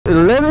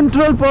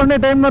11-12 पढ्ने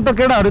टाइममा त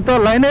केटाहरू त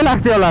लाइनै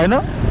लाग्थ्यो होला हैन?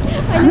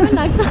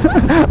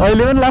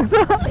 अहिले पनि लाग्छ?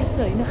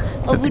 त्यस्तो हैन।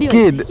 अब बुढी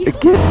के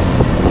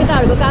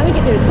केटाहरुको कामै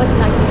केटीहरु पछि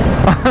लाग्दैन।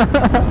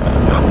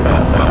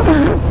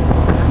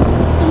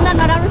 सुन्दा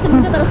नराम्रो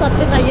सुन्छ तर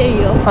सत्य त यही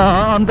हो।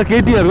 अन्त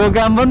केटीहरुको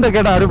काम पनि त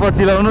केटाहरु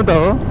पछि लाउनु त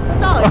हो।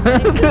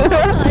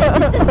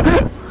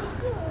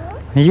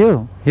 यो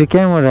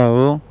क्यामेरा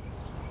हो।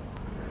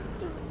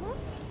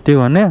 त्यो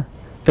भने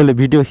यसले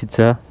भिडियो खिच्छ।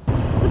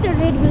 उता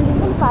रेड बिल्डिङ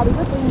पनि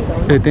पारेको त्यही हो।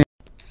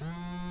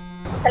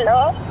 हेलो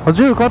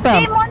हजुर कता?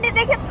 ए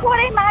मन्दिरदेखि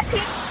थोरै माथि।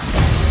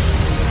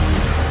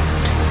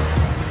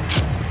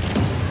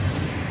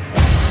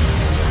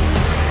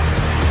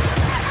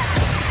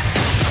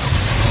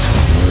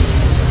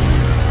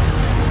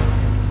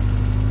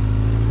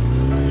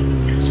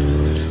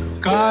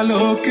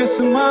 कालो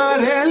किस्मा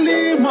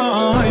रेली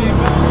my.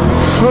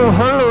 So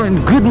hello and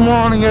good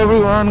morning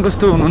everyone.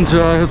 कस्तो हुनुहुन्छ?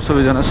 आई होप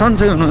सबैजना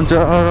सन्चै हुनुहुन्छ,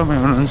 आरामै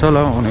हुनुहुन्छ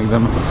होला। म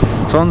एकदम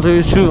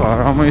सन्चै छु,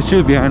 आरामै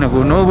छु।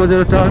 बिहानको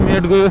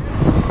 9:04 गयो।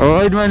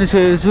 राइडमा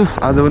निस्केको छु।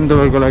 आज पनि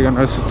तपाईँको लागि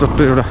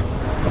छोटो एउटा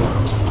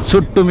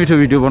छोटो मिठो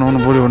भिडियो बनाउनु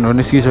पऱ्यो भनेर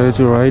निस्किसकेको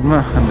छु राइडमा।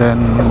 देन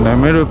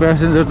मेरो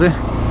प्यासेन्जर चाहिँ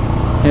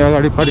यहाँ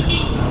अगाडि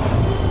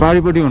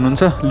पारिपट्टि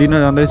हुनुहुन्छ, लिन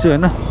जाँदैछु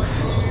होइन।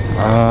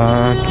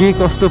 के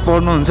कस्तो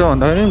पर्नुहुन्छ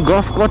भन्दाखेरि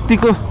गफ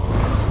कतिको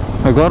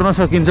गर्न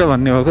सकिन्छ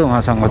भन्ने हो क्या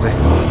उहाँसँग चाहिँ।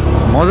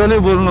 मजाले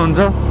बोल्नुहुन्छ।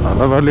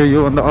 तपाईँले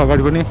योभन्दा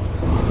अगाडि पनि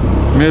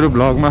मेरो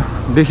भ्लगमा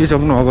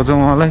देखिसक्नु भएको छ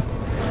उहाँलाई।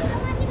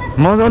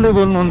 मजाले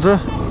बोल्नुहुन्छ,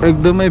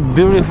 एकदमै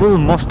ब्युटिफुल,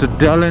 मोस्ट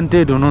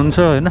ट्यालेन्टेड हुनुहुन्छ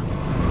होइन।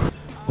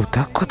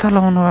 उता कता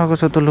लगाउनु भएको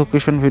छ त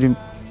लोकेसन फेरि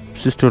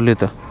सिस्टरले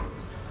त?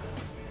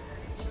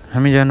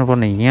 हामी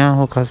जानुपर्ने यहाँ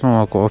हो खासमा,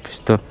 उहाँको अफिस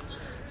त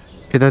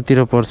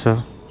यतातिर पर्छ।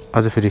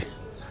 आज फेरि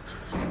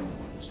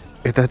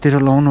यतातिर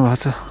लगाउनु भएको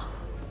छ।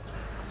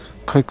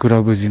 खै कुरा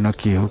बुझिन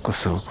के हो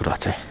कसो हो कुरा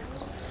चाहिँ।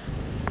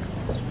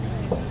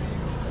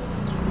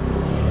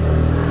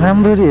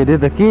 राम्ररी हेऱ्यो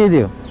त के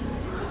हेऱ्यो?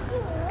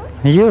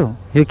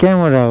 यो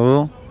क्यामेरा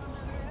हो।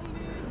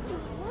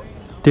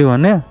 त्यो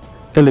भने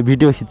यसले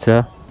भिडियो खिच्छ।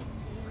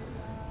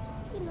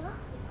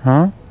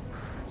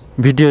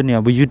 भिडियो नि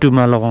अब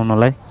युट्युबमा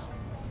लगाउनलाई।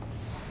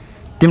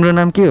 तिम्रो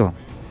नाम के हो?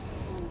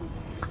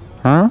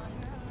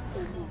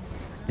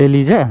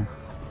 एलिजा?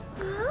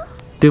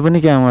 त्यो पनि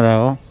क्यामेरा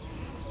हो।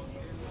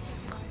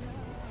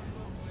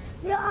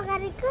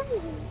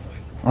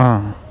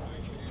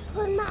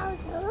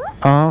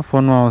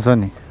 फोनमा आउँछ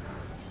नि।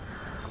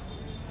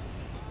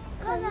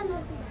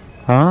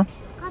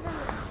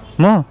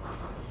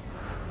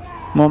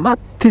 म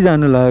माथि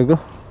जानु लागेको।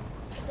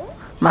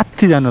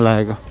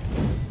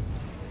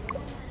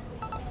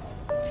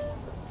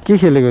 के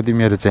खेलेको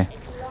तिमीहरू चाहिँ?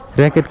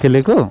 ऱ्याकेट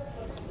खेलेको?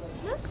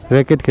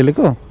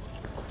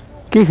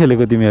 के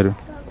खेलेको तिमीहरू?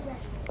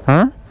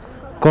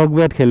 कक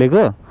ब्याट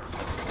खेलेको?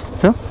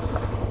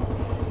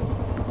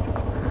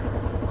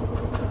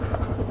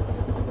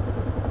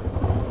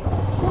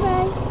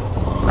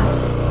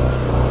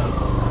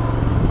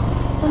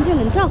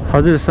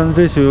 हजुर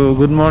सन्चै छु।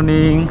 Good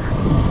morning.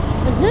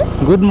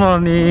 Good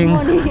morning.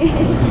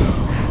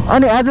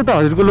 अनि आज त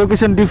हजुरको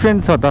लोकेसन डिफ्रेन्ट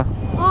छ त?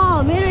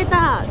 मेरो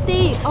यता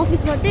त्यही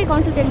अफिसबाटै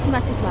कन्सल्टेन्सीमा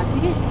सिफ्ट भएको छु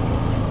कि।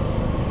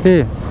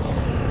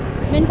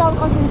 मेन पावर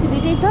कन्सल्टेन्सी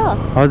दुइटै छ।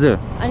 हजुर।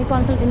 अनि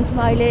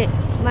कन्सल्टेन्सीमा अहिले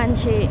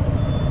मान्छे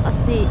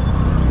अस्ति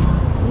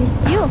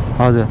निस्कियो।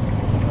 हजुर।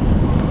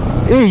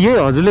 यही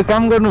हजुरले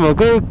काम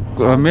गर्नुभएकै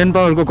मेन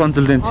पावरको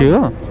कन्सल्टेन्सी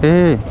हो?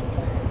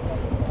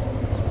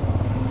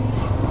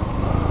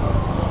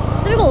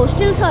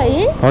 होस्टेल छ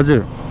है? हजुर।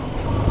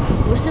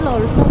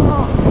 होस्टेलहरूसँग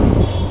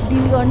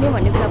डिल गर्ने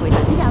भन्ने कुरा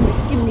भइरहेको थियो कि हाम्रो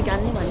स्किम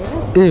निकाल्ने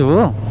भनेर। हो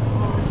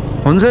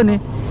हुन्छ नि।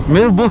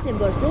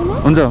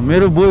 हुन्छ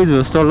मेरो बोइज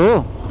होस्टल हो।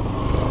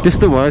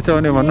 त्यस्तो भएछ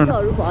भने भन्नु न।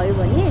 भयो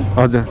भने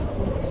हजुर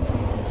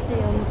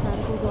त्यही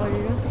अनुसारको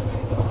गरेर।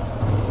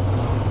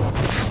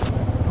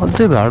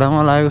 अझै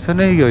भाडामा लागेको छ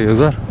नि यो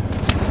घर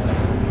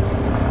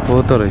हो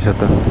त रहेछ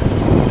त।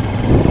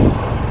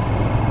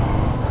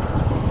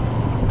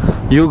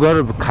 यो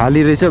घर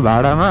खाली रहेछ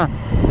भाडामा।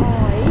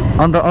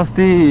 अन्त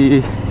अस्ति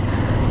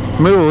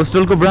मेरो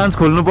होस्टेलको ब्रान्च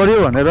खोल्नु पर्यो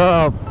भनेर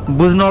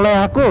बुझ्नलाई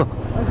आएको,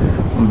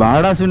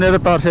 भाडा सुनेर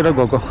तर्सेर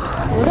गएको।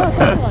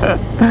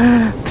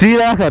 3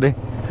 लाख अरे।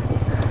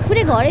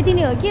 पुरै घरै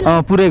दिने हो कि?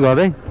 पुरै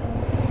घरै।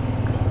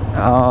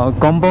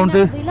 कम्पाउन्ड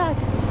चाहिँ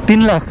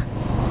 3 लाख।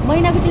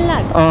 महिनाको 3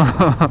 लाख?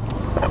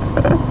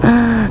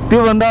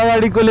 त्योभन्दा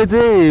अगाडिकोले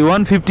चाहिँ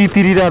 150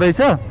 तिरिरहेको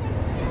रहेछ।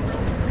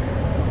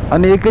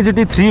 अनि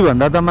एकैचोटि 3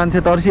 भन्दा त मान्छे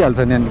तर्सिहाल्छ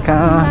नि। अनि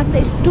कहाँ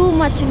इट्स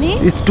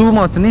टु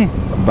मच नि।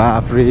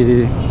 बाफ्रे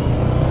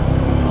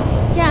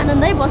के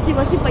आनन्द है, बसी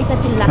पैसा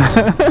 3 लाख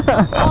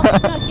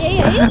केही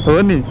है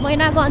हो नि।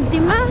 महिनाको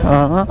अन्तिममा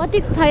कति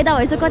फाइदा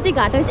भएछ कति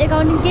घाटा भएछ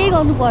एकाउन्टिङ केही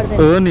गर्नु पर्दैन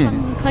हो नि।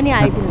 खनी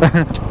आइदिनु।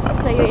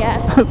 सही हो यार।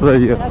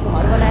 सही हो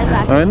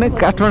होइन।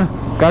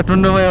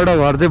 काठमाडौँमा एउटा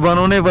घर चाहिँ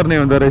बनाउनै पर्ने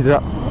हुँदो रहेछ।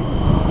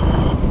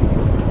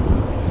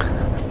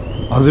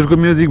 हजुरको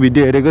म्युजिक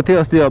भिडियो हेरेको थिएँ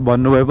अस्ति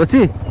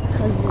भन्नुभएपछि।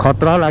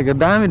 खतरा लाग्यो।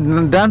 दामी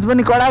डान्स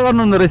पनि कडा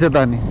गर्नु हुँदो रहेछ त।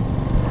 अनि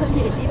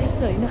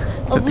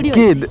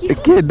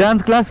के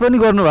डान्स क्लास पनि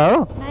गर्नुभयो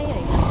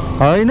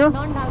होइन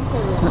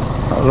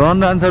रन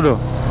डान्सर हो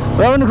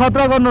र पनि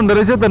खतरा गर्नु हुँदो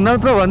रहेछ त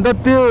नत्र भने त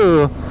त्यो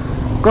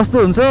कस्तो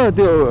हुन्छ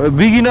त्यो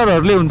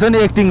बिगिनरहरूले हुन्छ नि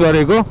एक्टिङ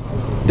गरेको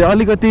त्यो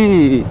अलिकति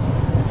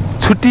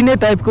छुट्टिने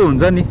टाइपको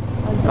हुन्छ नि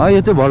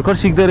यो चाहिँ भर्खर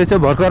सिक्दै रहेछ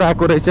भर्खर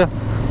आएको रहेछ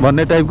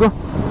भन्ने टाइपको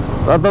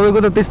तर तपाईँको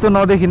त त्यस्तो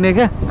नदेखिने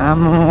क्या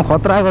आम्म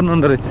खतरा गर्नु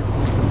हुँदो रहेछ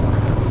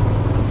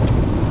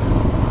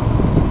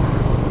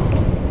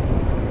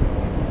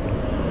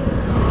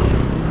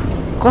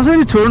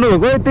कसरी छोड्नु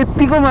भएको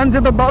त्यतिको मान्छे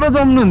त डर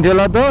जम्नु हुन्थ्यो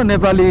होला त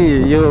नेपाली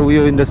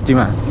यो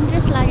इन्डस्ट्रीमा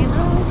इन्ट्रेस्ट लागेन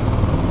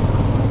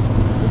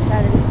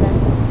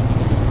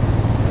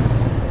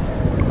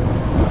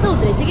यस्तो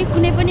हुँदो रहेछ कि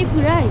कुनै पनि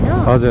कुरा होइन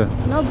हजुर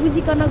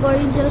नबुझिकन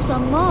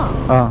गरिन्जेलसम्म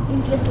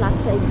इन्ट्रेस्ट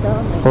लाग्छ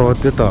एकदम हो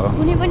त्यो त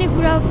कुनै पनि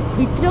कुरा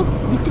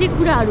भित्री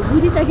कुराहरू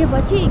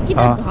बुझिसकेपछि कि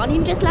त झन्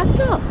इन्ट्रेस्ट लाग्छ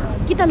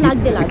कि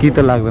त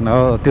लाग्दैन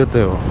हो त्यो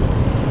चाहिँ हो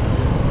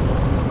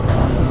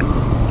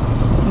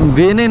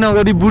बिहे नै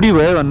नगरी बुढी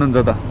भयो भन्नुहुन्छ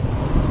त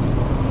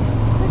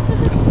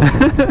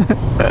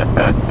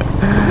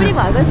बुढी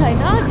भएको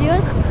छैन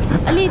दियोस्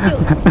अलि त्यो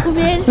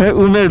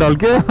उमेर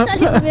ढल्क्यो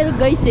उमेर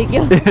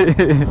गइसक्यो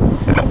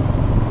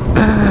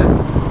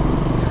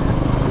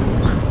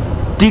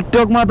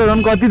टिकटकमा त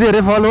झन् कति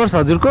धेरै फलोवर्स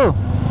हजुरको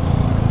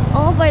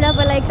पहिला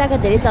एकताका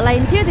धेरै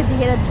चलाइन्थ्यो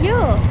त्यतिखेर थियो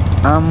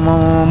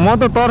म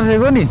त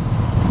तर्सेको नि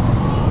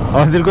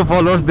हजुरको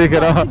फलोवर्स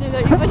देखेर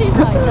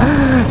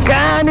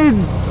कहाँनि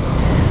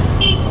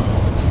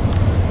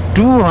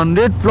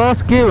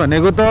 200+ के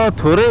भनेको त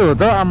थोरै हो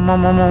त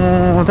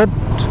आम्मामामा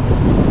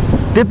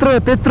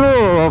त्यत्रो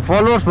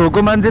फलोवर्स भएको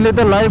मान्छेले त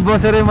लाइभ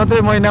बसेरै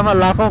मात्रै महिनामा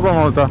लाखौँ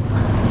कमाउँछ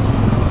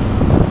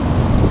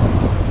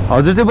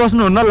हजुर चाहिँ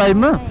बस्नुहुन्न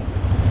लाइभमा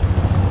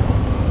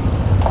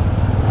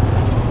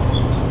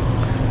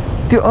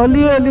त्यो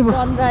अलिअलि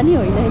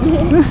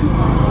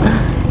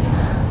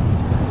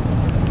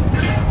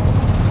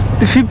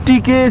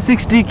 50K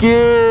 60K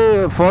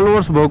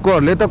फलोवर्स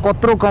भएकोहरूले त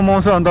कत्रो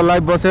कमाउँछ अन्त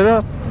लाइभ बसेर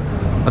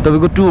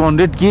तपाईँको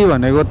 200K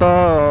भनेको त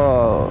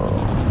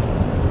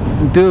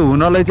त्यो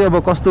हुनलाई चाहिँ अब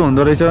कस्तो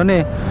हुँदो रहेछ भने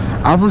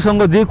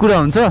आफूसँग जे कुरा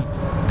हुन्छ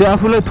त्यो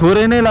आफूलाई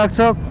थोरै नै लाग्छ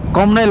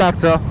कम नै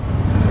लाग्छ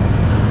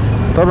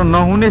तर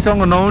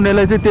नहुनेसँग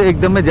नहुनेलाई चाहिँ त्यो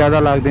एकदमै ज्यादा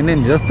लाग्दैन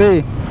नि जस्तै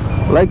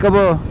लाइक अब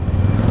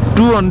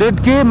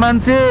 200K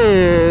मान्छे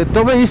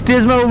तपाईँ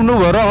स्टेजमा उठ्नु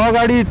भएर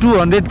अगाडि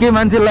 200K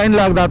मान्छे लाइन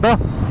लाग्दा त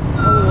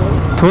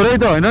थोरै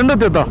त होइन नि त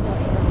त्यो त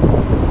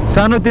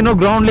सानोतिनो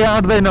ग्राउन्डले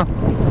आँट्दैन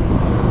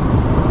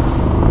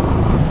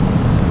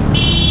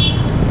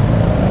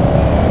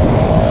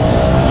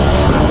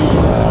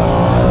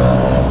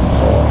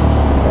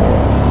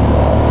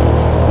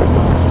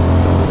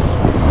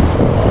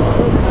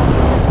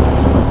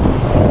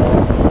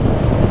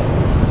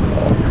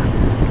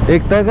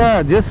एकताका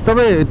जस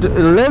तपाईँ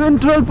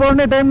 11-12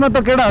 पढ्ने टाइममा त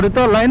केटाहरू त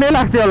लाइनै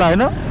लाग्थ्यो होला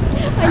होइन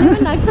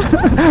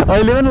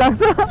अहिले पनि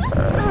लाग्छ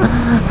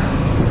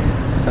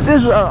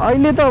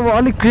अहिले त अब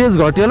अलिक क्रेज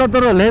घट्यो होला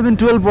तर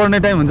 11-12 पढ्ने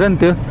टाइम हुन्छ नि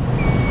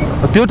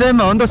त्यो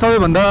टाइममा हो नि त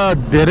सबैभन्दा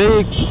धेरै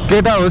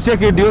केटा होस् या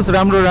केटी होस्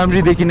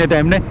राम्री देखिने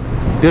टाइम नै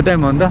त्यो टाइम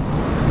हो नि त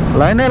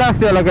लाइनै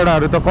लाग्थ्यो होला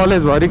केटाहरू त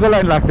कलेजभरिको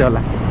लाइन लाग्थ्यो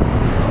होला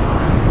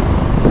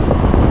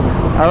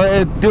अब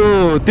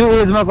त्यो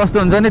एजमा कस्तो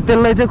हुन्छ नि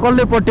त्यसलाई चाहिँ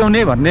कसले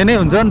पट्याउने भन्ने नै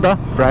हुन्छ नि त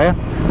प्राय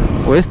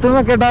हो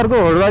यस्तोमा केटाहरूको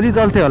होडबाजी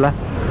चल्थ्यो होला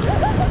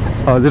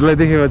हजुरलाई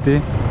देखेपछि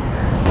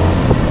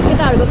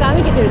केटाहरूको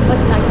कामै केटीहरू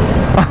पछि लाग्छ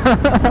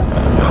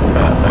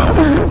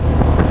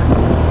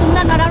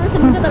सुन्दा नराम्रो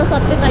सुन्छ तर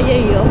सत्य त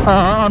यही हो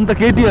अन्त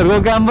केटीहरूको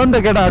काम पनि त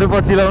केटाहरू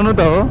पछि लाउनु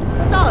त हो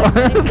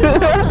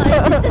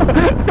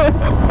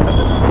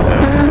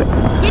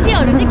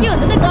केटीहरू चाहिँ के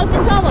हुन्छ त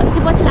गर्लफ्रेन्ड छ भने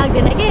चाहिँ पछि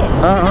लाग्दैन के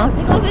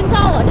गर्लफ्रेन्ड छ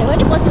भने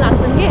पनि पछि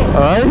लाग्छन् के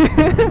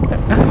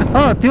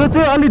त्यो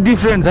चाहिँ अलिक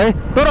डिफ्रेन्ट है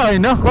तर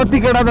होइन कति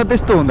केटा त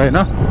त्यस्तो हुँदैन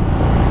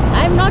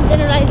I am not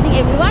generalising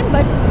everyone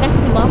but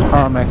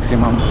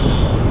maximum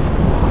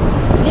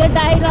यो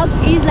डायलग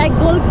इज लाइक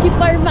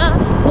गोलकिपरमा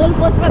गोल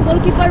पोस्टमा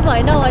गोलकिपर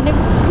भएन भने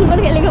फुटबल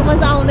खेलेको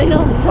मजा आउँदैन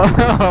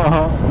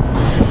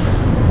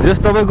जस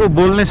तपाईँको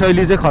बोल्ने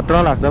शैली चाहिँ खतरा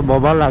लाग्छ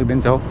बबाल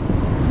लाग्दिन्छ हौ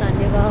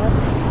धन्यवाद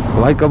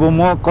लाइक अब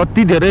म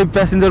कति धेरै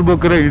प्यासेन्जर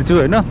बोकेर हिँड्छु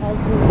होइन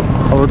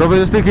अब तपाईँ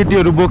जस्तै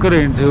केटीहरू बोकेर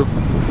हिँड्छु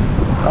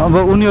अब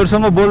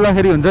उनीहरूसँग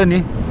बोल्दाखेरि हुन्छ नि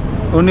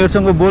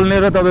उनीहरूसँग बोल्ने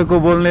र तपाईँको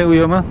बोल्ने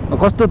उयोमा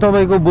कस्तो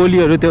तपाईँको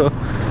बोलीहरू त्यो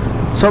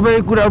सबै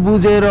कुरा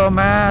बुझेर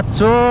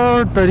म्याचोर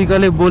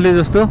तरिकाले बोले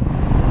जस्तो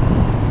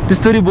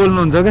त्यस्तरी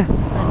बोल्नुहुन्छ क्या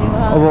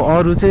अब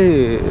अरू चाहिँ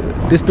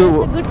त्यस्तो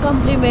good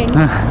complement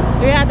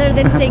rather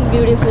than saying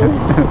beautiful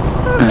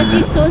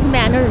it shows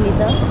manner नि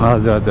त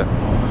हजुर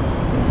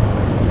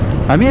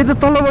हामी यता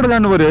तलबाट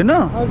जानु पर्यो होइन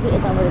हजुर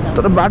यताबाट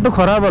तर बाटो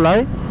खराब होला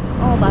है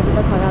बाटो त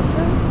खराब छ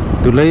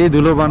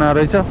धुलो बनाएर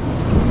रहेछ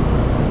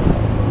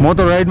म त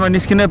राइडमा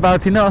निस्किनै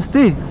पाएको थिइनँ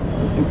अस्ति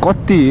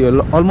कति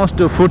अलमोस्ट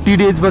 40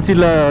 डेज पछि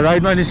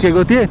राइडमा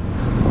निस्केको थिएँ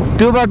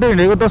त्यो बाटो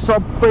हिँडेको त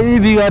सबै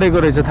बिगारेको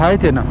रहेछ थाहै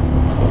थिएन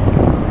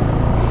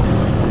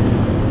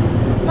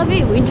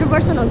तपाईँ विन्टर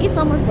पर्सन हो कि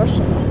समर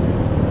पर्सन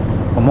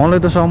मलाई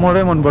त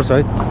समरै मनपर्छ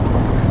है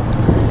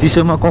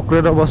चिसोमा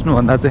कक्रेर बस्नु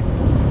भन्दा चाहिँ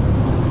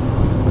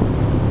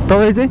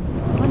तपाईँ चाहिँ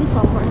अनि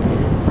समर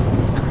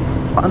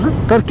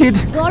तर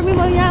केटी गर्मी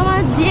महिनामा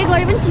जे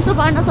गरे पनि चिसो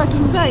पार्न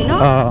सकिन्छ हैन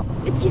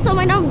त्यो चिसो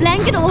महिनामा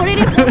ब्ल्याङ्केट ओढेर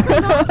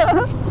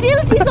स्टिल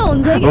चिसो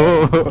हुन्छ कि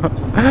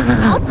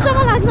अचम्म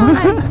लाग्छ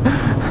मलाई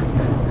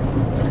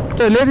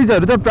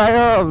लेडिजहरु त प्राय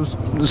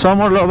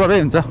समर लभरै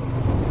हुन्छ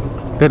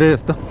धेरै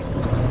जस्तो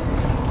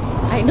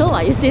I know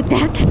why you said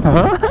that.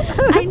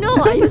 I know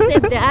why you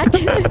said that.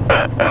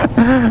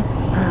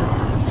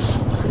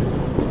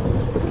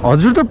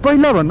 हजुर त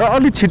पहिला भन्दा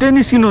अलि छिटै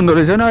निस्किनु हुँदो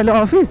रहेछ नि अहिले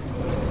अफिस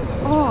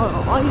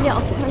अहिले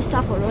अफिसमा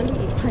स्टाफहरु अलि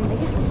छैन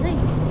के खासै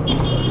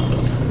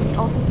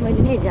अफिस मैले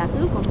नै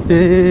हेरिरहेको छु ए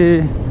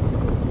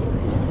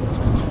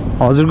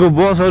हजुरको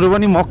बसहरु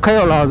पनि मक्खै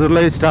होला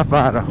हजुरलाई स्टाफ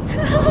पाएर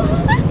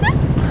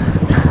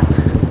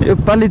यो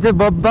पालि चाहिँ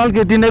बब्बाल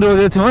केटी नै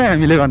रोजेको छौँ है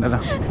हामीले भनेर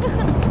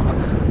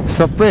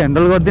सबै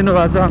ह्यान्डल गरिदिनु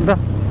भएको छ अन्त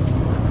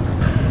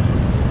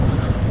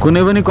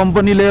कुनै पनि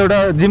कम्पनीले एउटा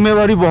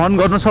जिम्मेवारी वहन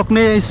गर्न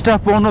सक्ने स्टाफ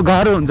पाउनु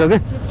गाह्रो हुन्छ के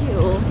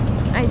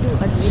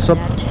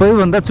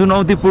सबैभन्दा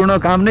चुनौतीपूर्ण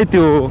काम नै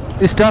त्यो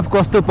हो स्टाफ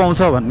कस्तो पाउँछ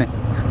भन्ने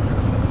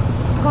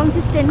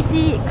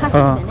कन्सिस्टेन्सी खास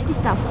हुँदैन कि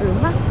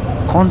स्टाफहरुमा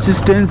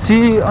कन्सिस्टेन्सी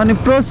अनि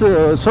प्लस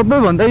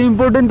सबैभन्दा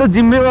इम्पोर्टेन्ट त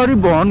जिम्मेवारी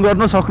वहन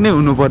गर्न सक्ने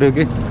हुनु पर्यो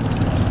कि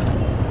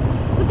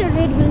त्यो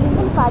रेड बिल्डिङ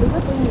पनि पारेको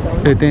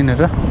ए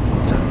त्यहीँनिर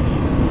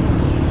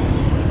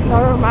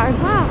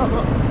नरमार्गमा अब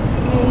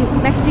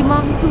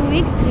म्याक्सिमम 2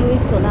 weeks 3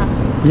 weeks होला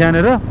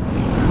यहाँनिर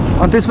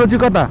अनि त्यसपछि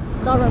कता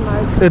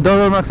दरबारमार्ग ए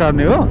दरबारमार्ग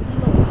सार्ने हो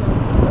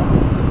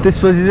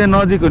त्यसपछि चाहिँ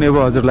नजिक हुने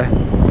भयो हजुरलाई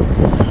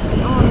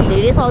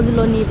धेरै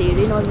सजिलो नि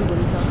धेरै नजिक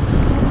हुन्छ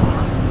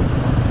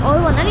अरू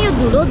भन्दा नि यो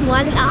धुलो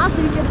धुवाले लास्ट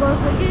इरिटेट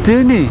गर्छ कि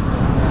त्यही नि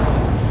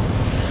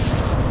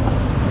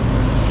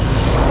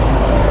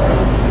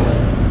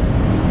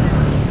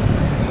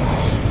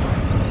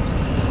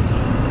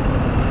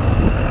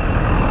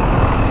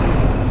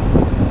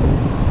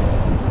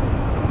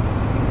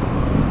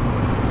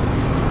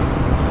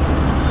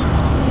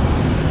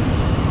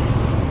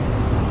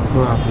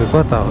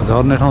कता हो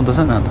झर्ने ठाउँ त छ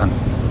नि त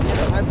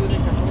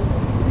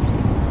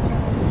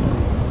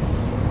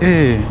ए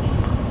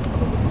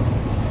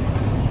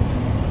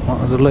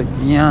हजुरलाई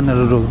यहाँनिर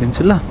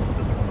रोकिदिन्छु ल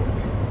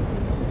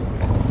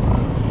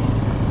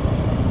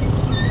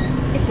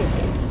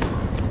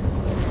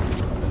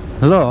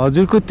ल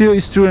हजुरको त्यो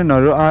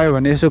स्टुडेन्टहरु आयो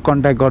भने यसो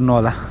कन्ट्याक्ट गर्नु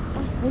होला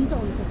हुन्छ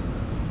हुन्छ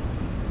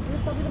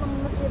तपाईँको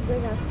नम्बर सेभ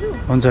गरिराख्छु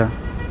हुन्छ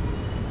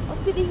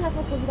अस्तिदेखि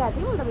खासमा खोजिरहेको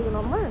थिएँ तपाईँको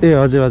नम्बर ए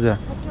हजुर हजुर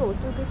त्यो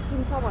होस्टेलको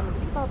स्किम छ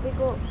भनेपछि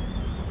तपाईँको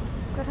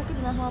ठ्याक्कै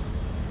दिमागमा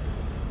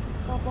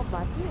पपअप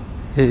भएको थियो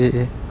ए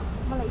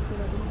मलाई यसो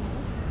गरिदिनु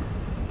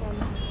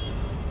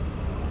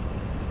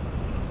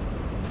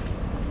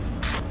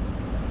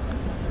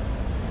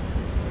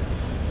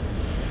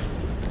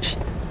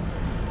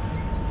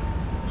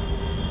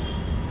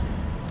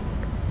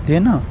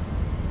लिएन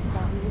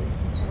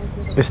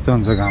यस्तो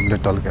हुन्छ घामले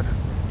टल्केर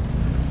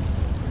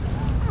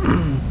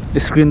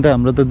स्क्रिन त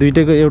हाम्रो त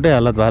दुईटैको एउटै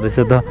हालत भएको रहेछ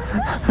त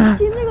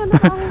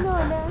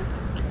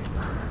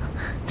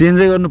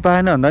चेन्जै गर्नु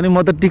पाएन भन्दा नि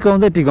म त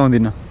टिकाउँदै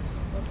टिकाउँदिनँ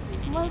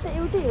मलाई त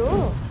एउटै हो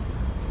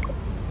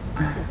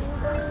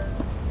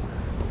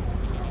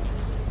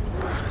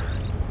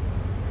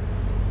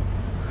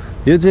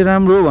यो चाहिँ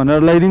राम्रो हो भनेर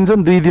लगाइदिन्छ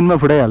नि 2 दिनमा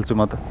फुटाइहाल्छु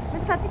म त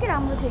साँच्चै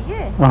राम्रो थियो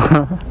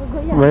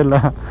के ल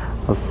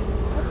हस्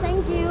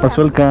हस्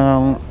welcome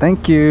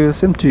thank you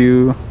same to you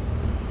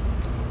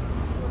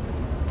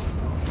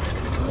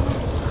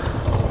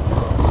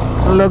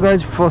hello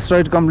guys first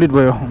ride complete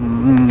भयो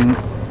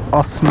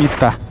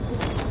अस्मिता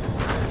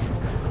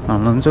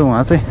हुनुहुन्छ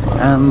उहाँ चाहिँ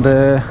एन्ड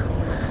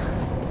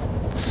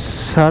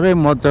साह्रै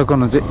मजाको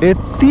हुनुहुन्छ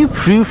यति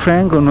फ्री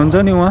फ्र्याङ्क हुनुहुन्छ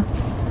नि उहाँ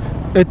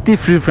यति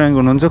फ्री फ्र्याङ्क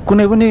हुनुहुन्छ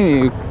कुनै पनि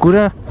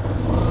कुरा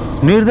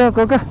निर्धक्क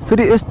क्या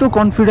फेरि यस्तो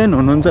कन्फिडेन्ट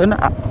हुनुहुन्छ होइन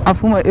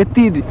आफूमा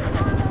यति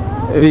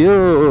यो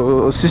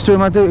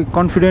सिस्टरमा चाहिँ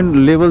कन्फिडेन्ट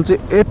लेभल चाहिँ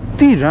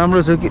यति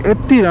राम्रो छ कि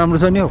यति राम्रो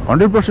छ नि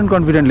 100%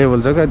 कन्फिडेन्ट लेभल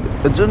छ क्या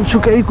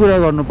जुनसुकै कुरा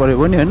गर्नु पऱ्यो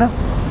भने होइन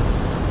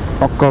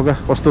पक्क क्या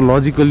कस्तो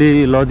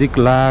लजिक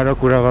लाएर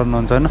कुरा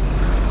गर्नुहुन्छ होइन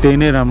त्यही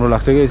नै राम्रो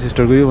लाग्छ क्या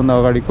सिस्टरको योभन्दा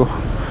अगाडिको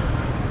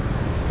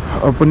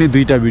पनि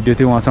 2टा भिडियो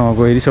थियो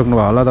उहाँसँगको हेरिसक्नु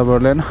भयो होला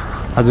तपाईँहरूले होइन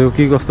आज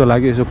के कस्तो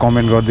लाग्यो यसो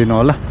कमेन्ट गरिदिनु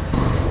होला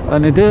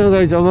अनि त्यो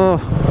गाइज अब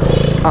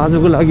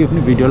आजको लागि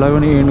पनि भिडियोलाई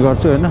पनि एन्ड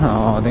गर्छु होइन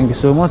थ्याङ्क यू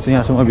सो मच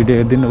यहाँसम्म भिडियो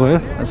हेरिदिनु भयो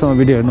यहाँसम्म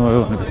भिडियो हेर्नुभयो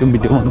भनेपछि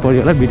भिडियो मन पऱ्यो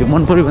होला भिडियो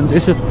मन पऱ्यो भने चाहिँ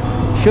यसो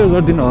सेयर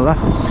गरिदिनु होला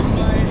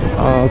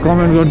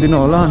कमेन्ट गरिदिनु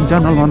होला अनि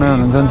च्यानल बनायो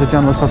भने चाहिँ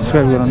च्यानल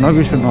सब्सक्राइब गर्न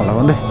नबिर्सनु होला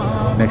भन्दै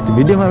नेक्स्ट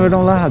भिडियोमा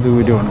भेटौँला आजको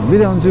भिडियो भन्नु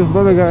बिदा हुन्छु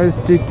bye bye guys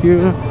take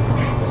care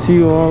see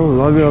you all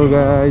love you all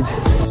guys